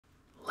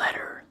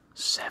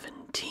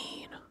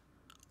17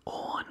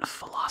 on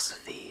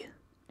philosophy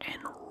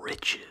and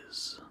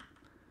riches.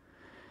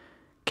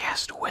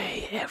 Cast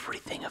away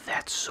everything of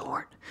that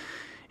sort.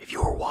 If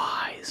you're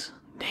wise,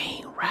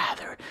 nay,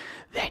 rather,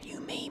 that you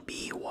may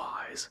be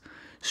wise,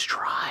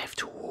 strive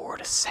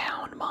toward a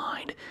sound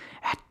mind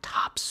at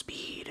top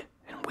speed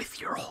and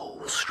with your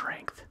whole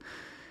strength.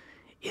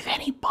 If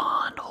any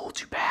bond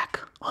holds you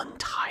back,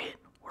 untie it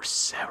or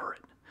sever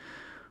it.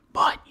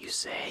 But, you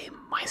say,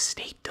 my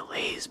state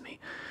delays me.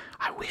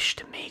 I wish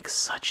to make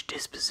such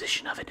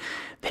disposition of it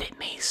that it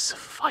may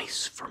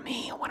suffice for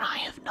me when I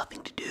have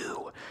nothing to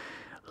do,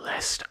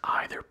 lest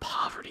either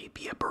poverty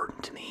be a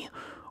burden to me,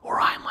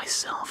 or I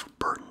myself a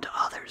burden to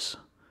others.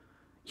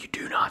 You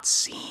do not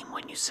seem,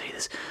 when you say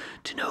this,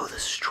 to know the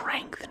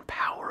strength and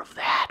power of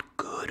that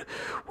good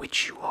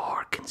which you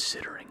are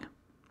considering.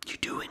 You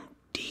do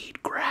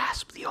indeed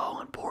grasp the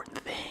all-important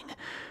thing,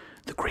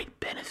 the great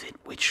benefit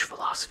which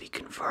philosophy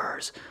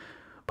confers,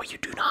 but you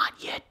do not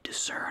yet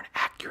discern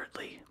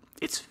accurately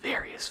its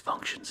various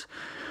functions,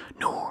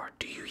 nor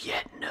do you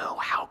yet know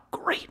how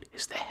great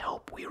is the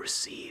help we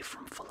receive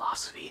from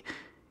philosophy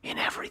in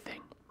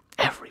everything,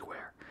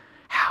 everywhere.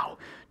 How,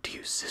 to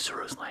use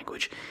Cicero's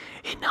language,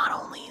 it not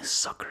only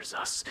succors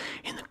us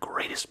in the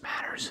greatest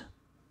matters,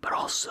 but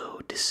also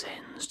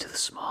descends to the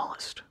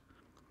smallest.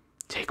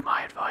 Take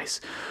my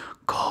advice,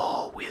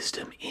 call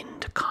wisdom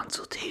into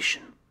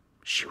consultation.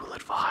 She will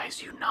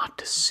advise you not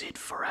to sit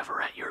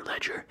forever at your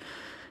leisure.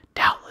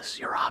 Doubtless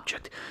your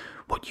object,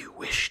 what you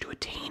wish to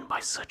attain by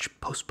such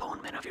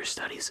postponement of your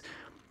studies,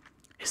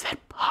 is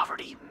that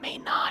poverty may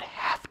not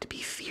have to be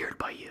feared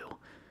by you.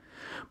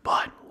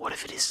 But what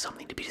if it is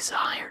something to be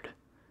desired?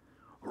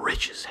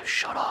 Riches have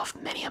shut off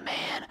many a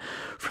man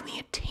from the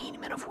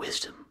attainment of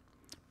wisdom.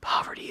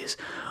 Poverty is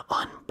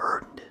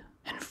unburdened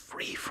and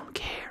free from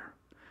care.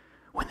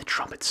 When the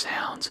trumpet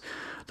sounds,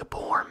 the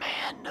poor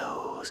man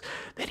knows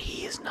that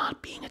he is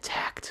not being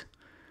attacked.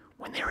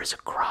 When there is a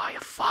cry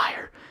of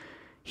fire,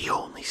 he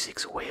only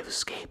seeks a way of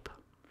escape,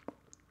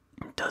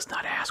 and does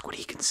not ask what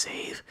he can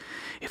save.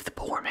 If the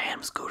poor man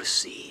must go to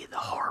sea, the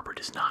harbor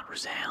does not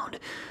resound,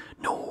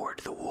 nor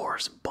do the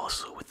wharves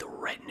bustle with the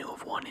retinue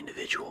of one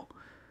individual.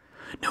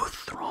 No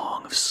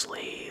throng of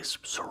slaves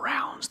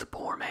surrounds the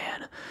poor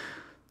man,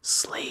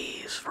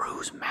 slaves for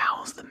whose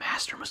mouths the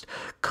master must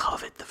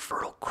covet the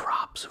fertile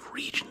crops of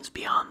regions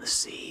beyond the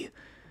sea.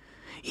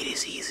 It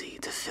is easy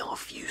to fill a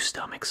few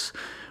stomachs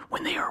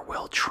when they are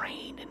well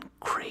trained and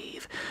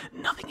crave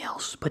nothing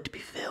else but to be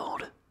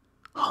filled.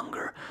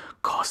 Hunger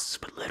costs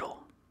but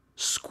little.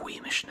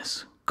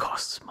 Squeamishness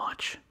costs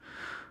much.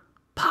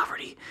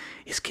 Poverty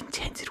is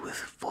contented with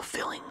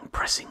fulfilling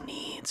pressing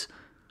needs.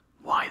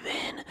 Why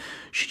then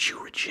should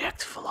you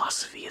reject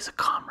philosophy as a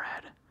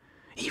comrade?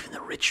 Even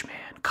the rich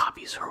man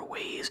copies her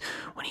ways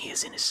when he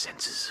is in his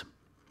senses.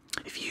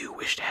 If you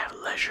wish to have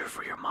leisure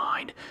for your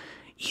mind,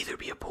 either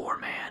be a poor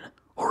man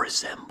or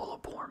resemble a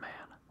poor man.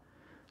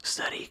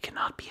 Study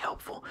cannot be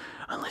helpful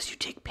unless you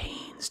take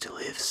pains to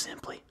live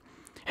simply,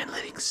 and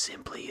living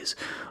simply is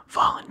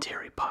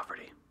voluntary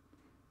poverty.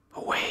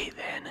 Away,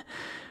 then,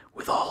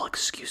 with all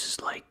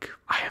excuses like,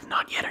 I have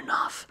not yet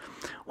enough.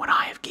 When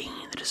I have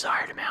gained the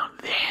desired amount,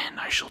 then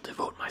I shall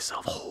devote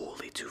myself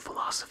wholly to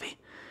philosophy.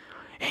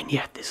 And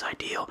yet this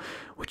ideal,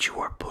 which you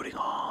are putting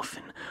off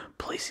and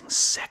placing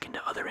second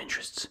to other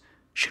interests,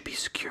 should be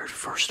secured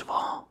first of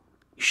all.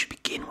 You should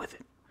begin with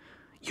it.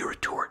 You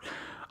retort,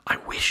 I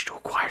wish to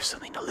acquire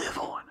something to live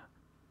on.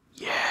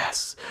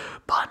 Yes,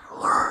 but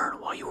learn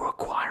while you are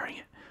acquiring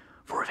it.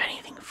 For if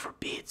anything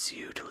forbids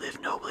you to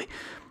live nobly,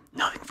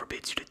 nothing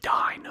forbids you to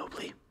die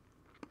nobly.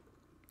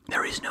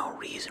 There is no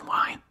reason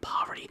why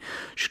poverty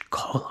should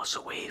call us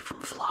away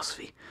from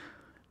philosophy.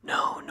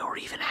 No, nor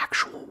even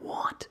actual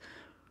want.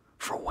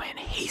 For when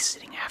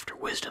hastening after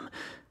wisdom,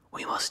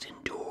 we must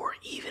endure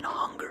even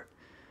hunger.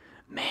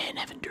 Men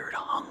have endured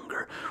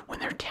hunger when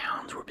their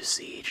towns were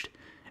besieged,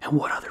 and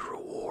what other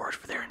reward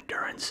for their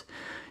endurance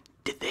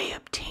did they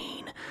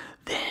obtain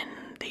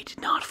then they did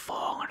not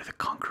fall under the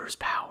conqueror's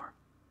power?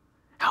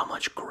 How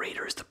much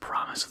greater is the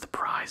promise of the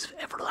prize of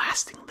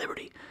everlasting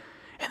liberty,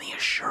 and the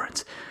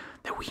assurance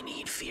that we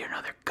need fear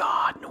neither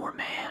God nor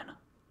man.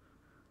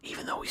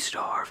 Even though we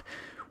starve,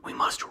 we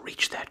must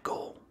reach that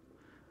goal.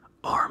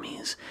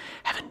 Armies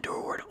have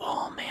endured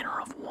all manner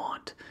of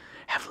want,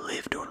 have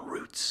lived on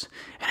roots,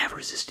 and have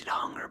resisted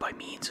hunger by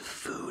means of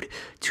food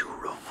too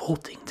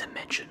revolting to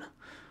mention.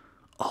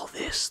 All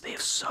this they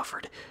have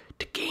suffered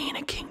to gain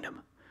a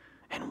kingdom,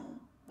 and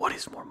what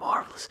is more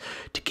marvelous,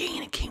 to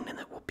gain a kingdom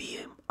that will be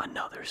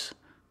another's.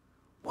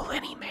 Will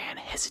any man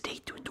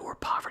hesitate to endure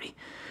poverty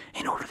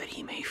in order that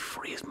he may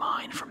free his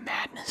mind from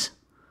madness?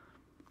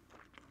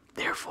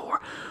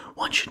 Therefore,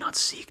 one should not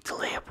seek to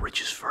lay up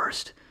riches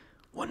first.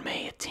 One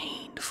may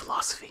attain to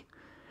philosophy,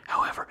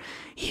 however,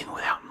 even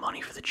without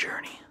money for the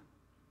journey.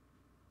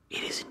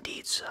 It is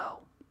indeed so.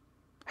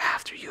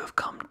 After you have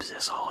come to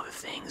possess all other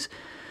things,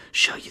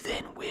 shall you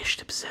then wish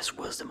to possess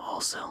wisdom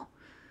also?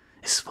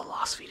 Is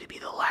philosophy to be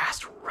the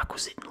last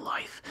requisite in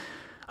life,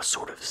 a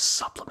sort of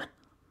supplement?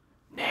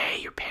 Nay,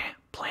 your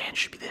plan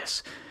should be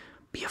this.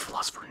 Be a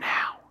philosopher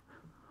now,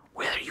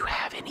 whether you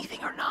have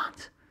anything or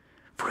not.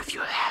 For if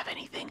you have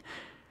anything,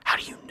 how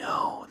do you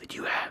know that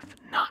you have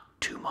not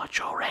too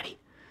much already?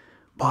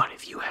 But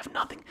if you have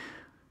nothing,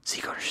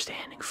 seek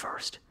understanding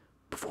first,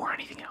 before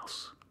anything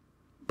else.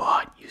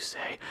 But, you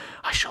say,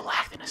 I shall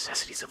lack the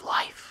necessities of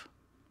life.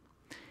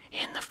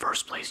 In the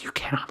first place, you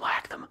cannot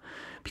lack them,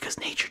 because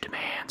nature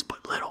demands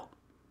but little,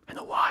 and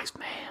the wise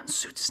man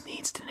suits his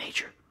needs to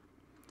nature.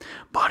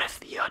 But if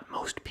the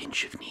utmost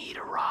pinch of need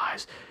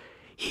arise,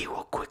 he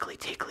will quickly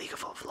take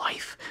leave of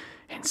life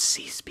and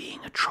cease being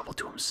a trouble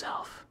to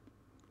himself.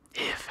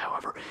 If,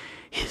 however,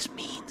 his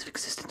means of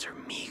existence are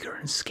meager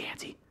and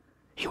scanty,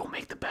 he will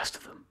make the best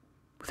of them,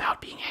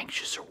 without being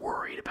anxious or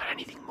worried about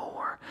anything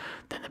more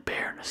than the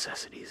bare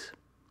necessities.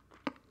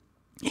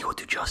 He will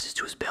do justice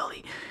to his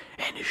belly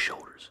and his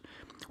shoulders.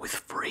 With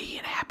free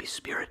and happy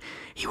spirit,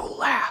 he will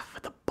laugh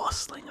at the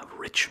bustling of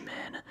rich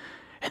men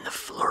and the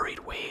flurried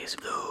ways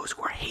of those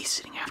who are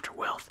hastening after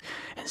wealth,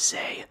 and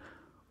say,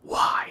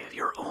 why of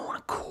your own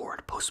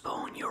accord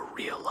postpone your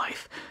real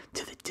life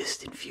to the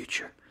distant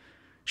future?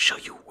 Shall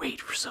you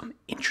wait for some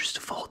interest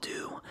to fall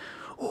due,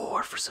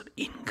 or for some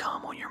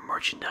income on your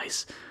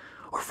merchandise,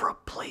 or for a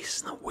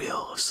place in the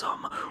will of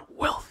some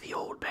wealthy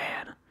old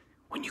man,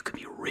 when you can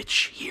be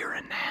rich here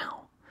and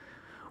now?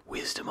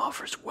 Wisdom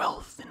offers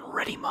wealth in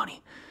ready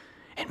money,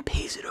 and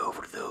pays it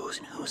over to those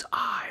in whose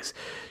eyes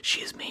she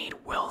has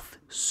made wealth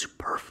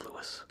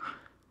superfluous.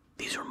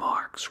 These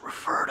remarks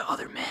refer to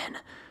other men.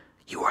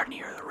 You are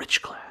near the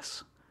rich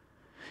class.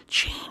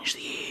 Change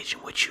the age in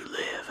which you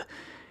live,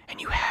 and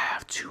you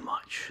have too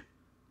much.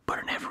 But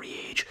in every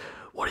age,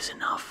 what is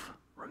enough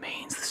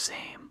remains the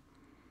same.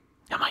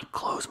 I might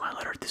close my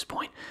letter at this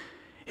point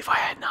if I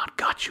had not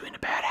got you into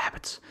bad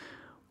habits.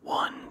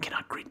 One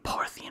cannot greet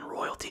Parthian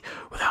royalty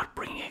without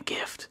bringing a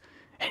gift,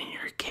 and in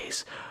your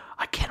case,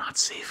 I cannot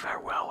say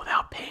farewell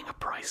without paying a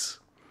price.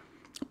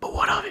 But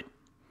what of it?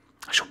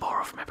 I shall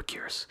borrow from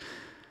Epicurus.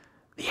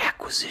 The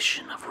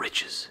acquisition of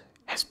riches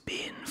has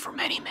been, for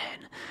many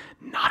men,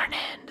 not an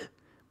end,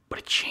 but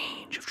a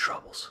change of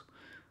troubles.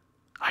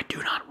 I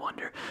do not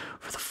wonder,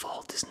 for the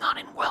fault is not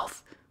in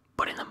wealth,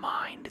 but in the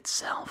mind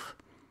itself.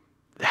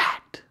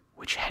 That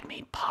which had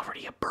made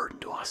poverty a burden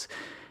to us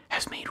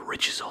has made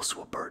riches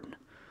also a burden,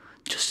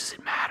 just as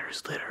it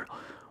matters little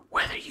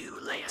whether you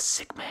lay a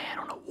sick man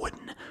on a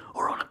wooden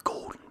or on a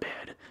golden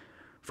bed,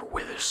 for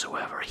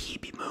whithersoever he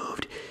be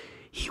moved,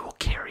 he will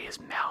carry his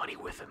malady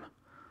with him.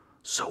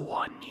 So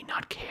one need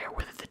not care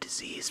whether the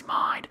diseased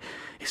mind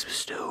is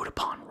bestowed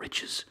upon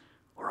riches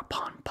or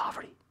upon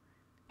poverty.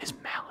 His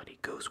malady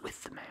goes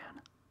with the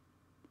man.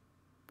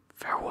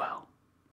 Farewell.